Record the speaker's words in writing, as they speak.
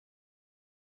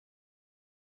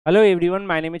Hello everyone,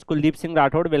 my name is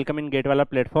𝐂𝐤𝐴𝐮𝐫𝐬𝐞. Welcome in GateWallah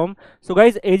platform. So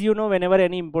guys, as you know, whenever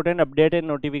any important update and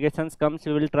notifications comes,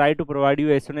 we will try to provide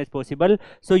you as soon as possible.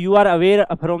 So you are aware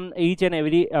from each and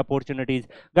every opportunities.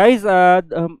 Guys,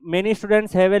 many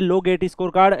students have a low GATE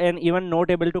scorecard and even not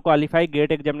able to qualify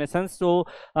GATE examinations. So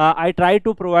I try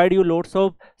to provide you lots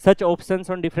of such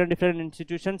options on different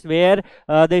institutions where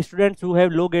the students who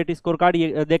have low GATE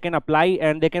scorecard, they can apply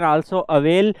and they can also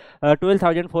avail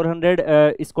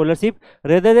 12,400 scholarship.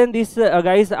 Rather than this,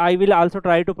 guys, I will also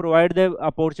try to provide the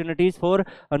opportunities for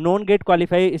non-GATE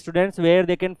qualified students where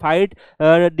they can fight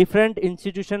different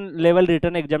institution level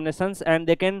written examinations and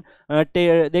they can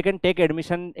take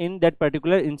admission in that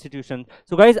particular institution.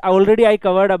 So guys, already I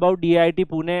covered about DIT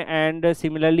Pune, and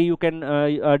similarly you can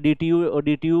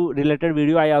DTU related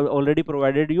video I have already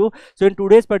provided you. So in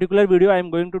today's particular video I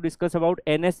am going to discuss about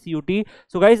NSUT.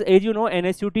 So guys, as you know,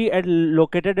 NSUT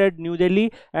located at New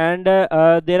Delhi, and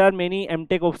there are many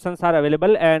MTech options are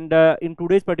available, and in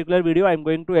today's particular video I am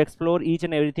going to explore each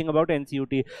and everything about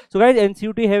NCUT. So guys,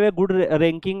 NCUT have a good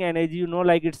ranking, and as you know,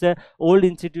 like it's a old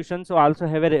institution, so also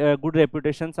have a good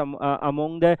reputation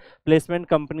among the placement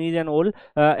companies and all.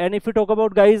 And if you talk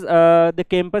about, guys, the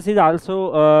campus is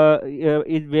also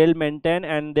is well maintained,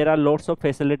 and there are lots of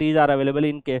facilities are available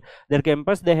in their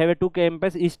campus. They have a two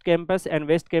campus, East campus and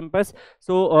West campus.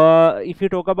 So if you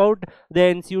talk about the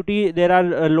NCUT, there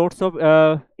are lots of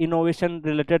innovation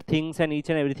related things and each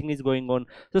and everything is going on.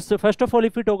 So first of all,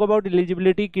 if we talk about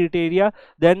eligibility criteria,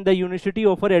 then the university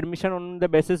offer admission on the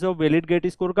basis of valid GATE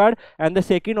scorecard, and the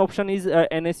second option is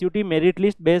NSUT merit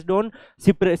list based on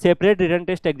separate written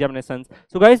test examinations.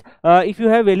 So guys, if you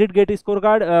have valid GATE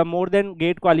scorecard more than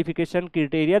GATE qualification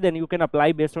criteria, then you can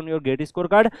apply based on your GATE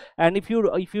scorecard. And if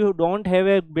you don't have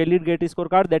a valid GATE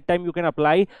scorecard, that time you can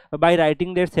apply by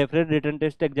writing their separate written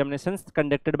test examinations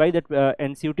conducted by that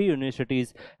NCUT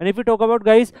universities. And if we talk about,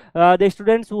 guys, the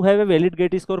students who have a valid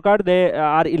GATE scorecard, they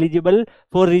are eligible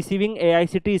for receiving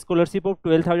AICTE scholarship of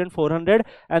 12,400,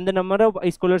 and the number of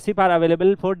scholarship are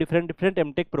available for different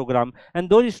MTech program. And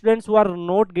those students who are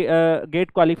not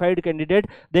GATE qualified candidate,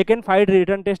 they can fight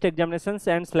written test examinations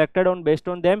and selected on based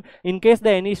on them. In case the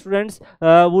any students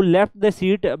who left the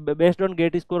seat based on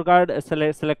GATE scorecard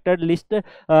selected list,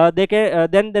 they can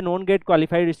then the non-GATE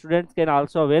qualified students can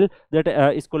also avail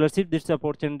that scholarship. These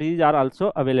opportunities are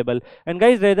also available. And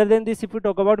guys, rather than this, if we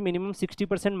talk about minimum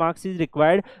 60% marks is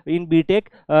required in BTech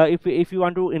if you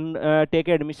want to take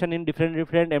admission in different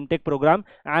MTech program.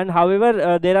 And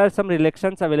however, there are some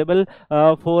restrictions available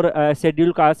for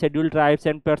scheduled caste, scheduled tribes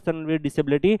and person with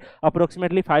disability,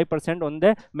 approximately 5% on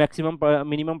the maximum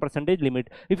minimum percentage limit.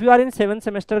 If you are in 7th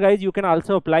semester, guys, you can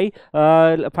also apply.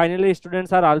 Finally,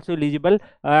 students are also eligible,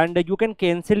 and you can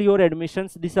cancel your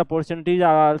admissions. These opportunities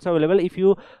are also available. If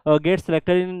you get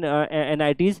selected in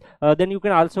NITs, then you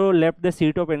can also left the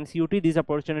seat of NCUT. These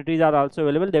opportunities are also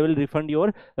available. They will refund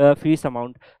your fees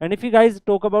amount. And if you guys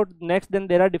talk about next, then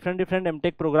there are different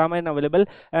MTech program and available,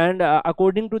 and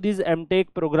according to this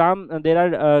MTech program, there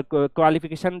are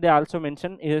qualification they also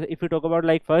mention. If you talk about,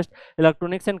 like, first,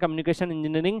 electronics and communication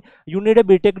engineering, you need a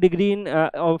BTech degree in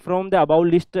from the above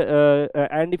list,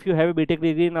 and if you have a BTech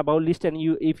degree in above list, and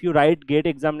if you write GATE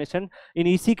examination in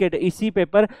EC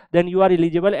paper, then you are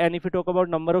eligible. And if you talk about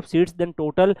number of seats, then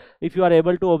total, if you are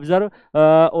able to observe,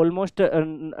 almost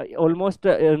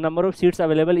number of seats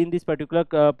available in this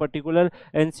particular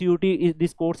NCUT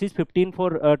this course is 15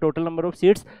 for total number of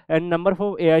seats, and number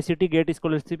for AICTE GATE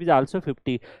scholarship is also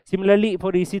 50. Similarly,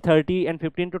 for EC 30 and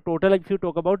 15 to total, if you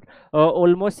talk about,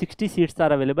 almost 60 seats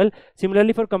are available.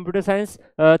 Similarly, for computer science,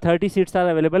 30 seats are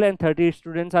available and 30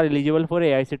 students are eligible for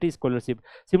AICTE scholarship.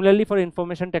 Similarly, for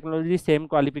information technology, same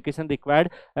qualification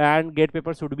required, and GATE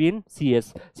paper should be in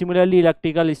CS. Similarly,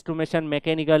 electrical, instrumentation,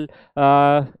 mechanical,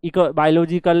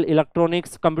 biological,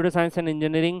 electronics, computer science and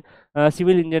engineering,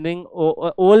 civil engineering,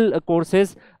 all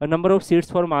courses, a number of seats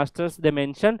for masters they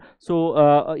mention.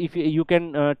 So if you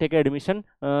can take admission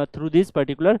through this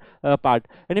particular part.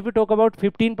 And if you talk about,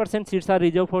 15% seats are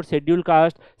reserved for scheduled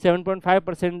caste,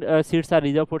 7.5% seats are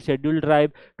reserved for scheduled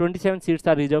tribe, 27 seats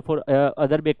are reserved for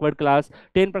other backward class,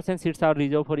 10% seats are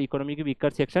reserved for economic weaker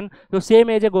section. So same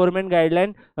as a government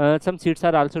guideline, some seats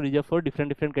are also reserved for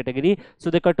different category. So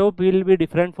the cutoff will be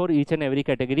different for each and every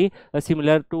category,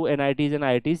 similar to NITs and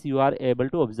IITs you are able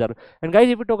to observe. And guys,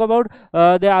 if you talk about,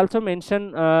 they also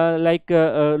mention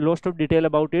lots of detail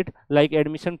about it, like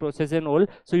admission process and all.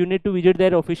 So you need to visit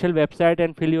their official website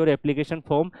and fill your application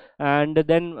form, and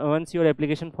then once your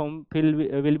application form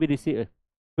will be received,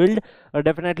 filled,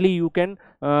 definitely you can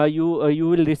you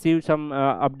will receive some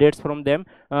updates from them.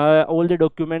 All the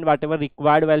document whatever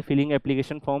required while filling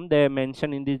application form, they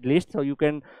mention in this list, so you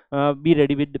can be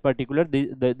ready with the particular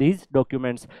these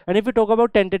documents. And if we talk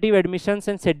about tentative admissions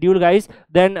and schedule, guys,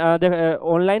 then the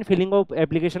online filling of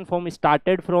application form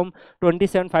started from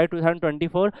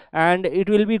 27/5/2024 and it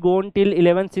will be gone till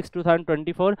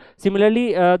 11/6/2024.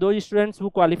 Similarly, those students who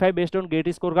qualify based on GATE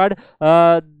scorecard,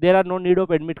 there are no need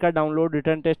of admit card download,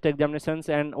 written test examinations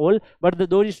and all, but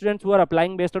those students who are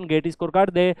applying based on GATE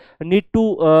scorecard, they need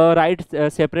to write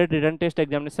separate written test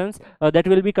examinations that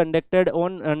will be conducted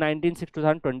on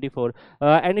 19/6/2024.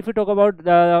 And if we talk about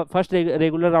the first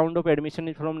regular round of admission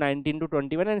is from 19 to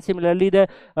 21, and similarly the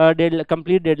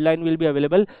complete deadline will be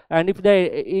available. And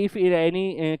if in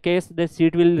any case the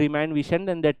seat will remain vacant,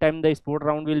 then that time the sport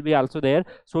round will be also there.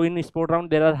 So in sport round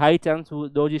there are high chance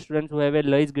those students who have a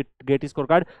less GATE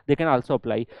scorecard, they can also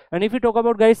apply. And if we talk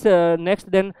about, guys,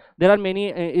 next, then there are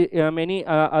many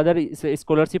other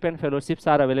scholarship and fellowships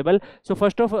are available. So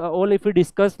first of all, if we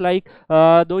discuss like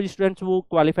those students who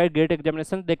qualified GATE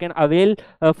examinations, they can avail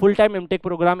full-time MTech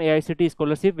program AICTE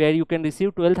scholarship, where you can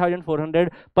receive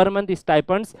 12,400 per month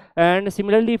stipends. And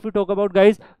similarly, if we talk about,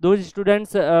 guys, those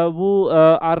students who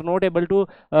are not able to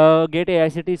get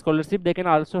AICTE scholarship, they can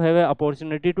also have an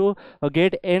opportunity to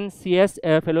get NCS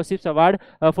fellowships award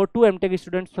for 2 MTech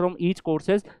students from each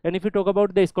courses. And if you talk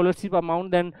about the scholarship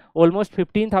amount, then almost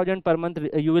 15,000 per month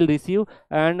you will receive.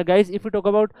 And guys, if you talk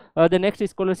about the next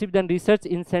scholarship, then research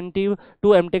incentive to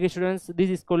MTech students,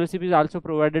 this scholarship is also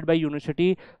provided by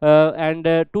university, and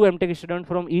 2 MTech students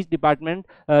from each department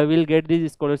will get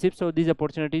this scholarship. So these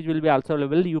opportunities will be also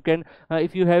available. You can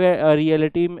if you have a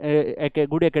reality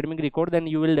good academic record, then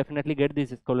you will definitely get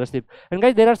this scholarship. And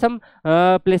guys, there are some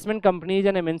placement companies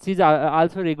and MNCs are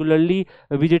also regularly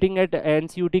visiting at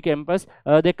NSUT campus.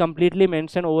 They completely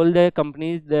mention all the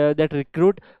companies that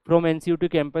recruit from NSUT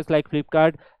campus, like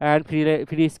Flipkart and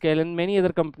Freescale and many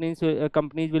other companies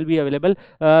will be available.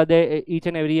 They each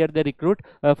and every year they recruit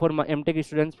for MTech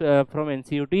students from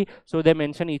NSUT, so they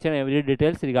mention each and every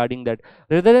details regarding that.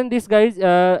 Rather than this, guys,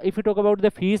 if you talk about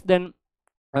the fees, then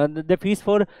the fees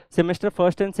for semester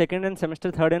first and second and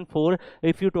semester third and four,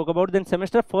 if you talk about, then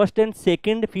semester first and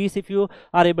second fees, if you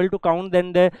are able to count,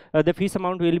 then the fees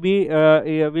amount will be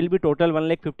total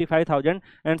 1,55,000,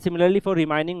 and similarly for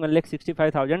remaining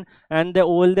 1,65,000, and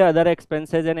all the other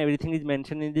expenses and everything is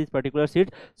mentioned in this particular sheet.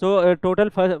 So total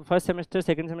first semester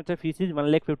second semester fees is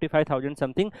 1,55,000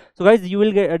 something. So guys, you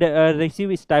will get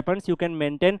receive stipends. You can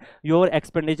maintain your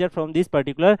expenditure from this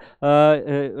particular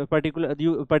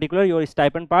your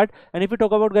stipend part. And if we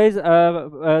talk about, guys,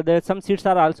 there some seats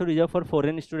are also reserved for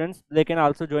foreign students. They can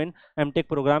also join MTech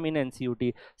program in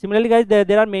NSUT. Similarly, guys,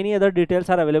 there are many other details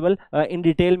are available in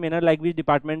detailed manner, like which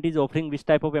department is offering which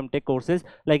type of MTech courses,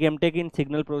 like MTech in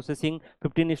signal processing,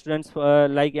 15 students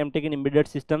like MTech in embedded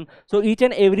system. So each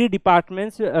and every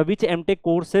departments which MTech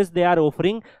courses they are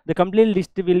offering, the complete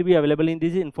list will be available in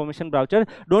this information brochure.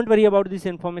 Don't worry about this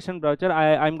information brochure.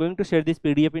 I'm going to share this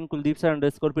PDF in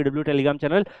𝐂𝐚𝐿_PW Telegram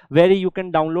channel, where you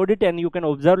can download it and you can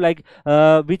observe like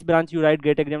which branch you write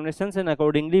GATE examinations, and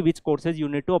accordingly which courses you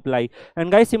need to apply.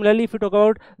 And guys, similarly, if you talk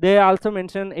about, they also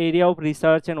mention area of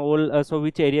research and all, so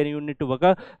which area you need to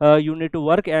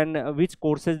work and which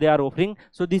courses they are offering.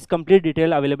 So this complete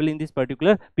detail available in this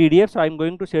particular PDF. So I'm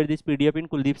going to share this PDF in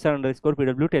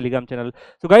𝐂𝐿_PW Telegram channel.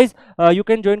 So guys, you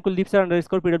can join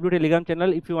𝐂𝐿_PW Telegram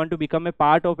channel if you want to become a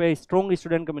part of a strong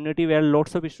student community where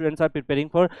lots of students are preparing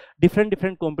for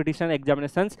different competition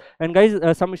examinations. And guys,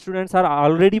 some students are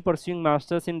already pursuing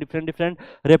masters in different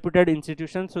reputed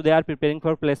institutions, so they are preparing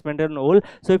for placement and all.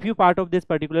 So if you part of this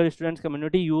particular students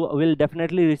community, you will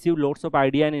definitely receive lots of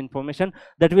idea and information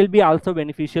that will be also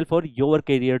beneficial for your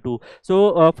career too.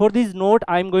 So for this note,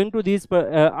 I'm going to end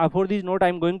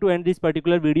this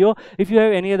particular video. If you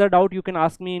have any other doubt, you can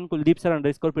ask me in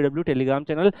𝐂𝐿_PW Telegram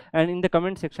channel and in the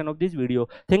comment section of this video.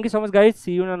 Thank you so much, guys.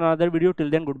 See you in another video. Till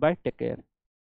then, goodbye, take care.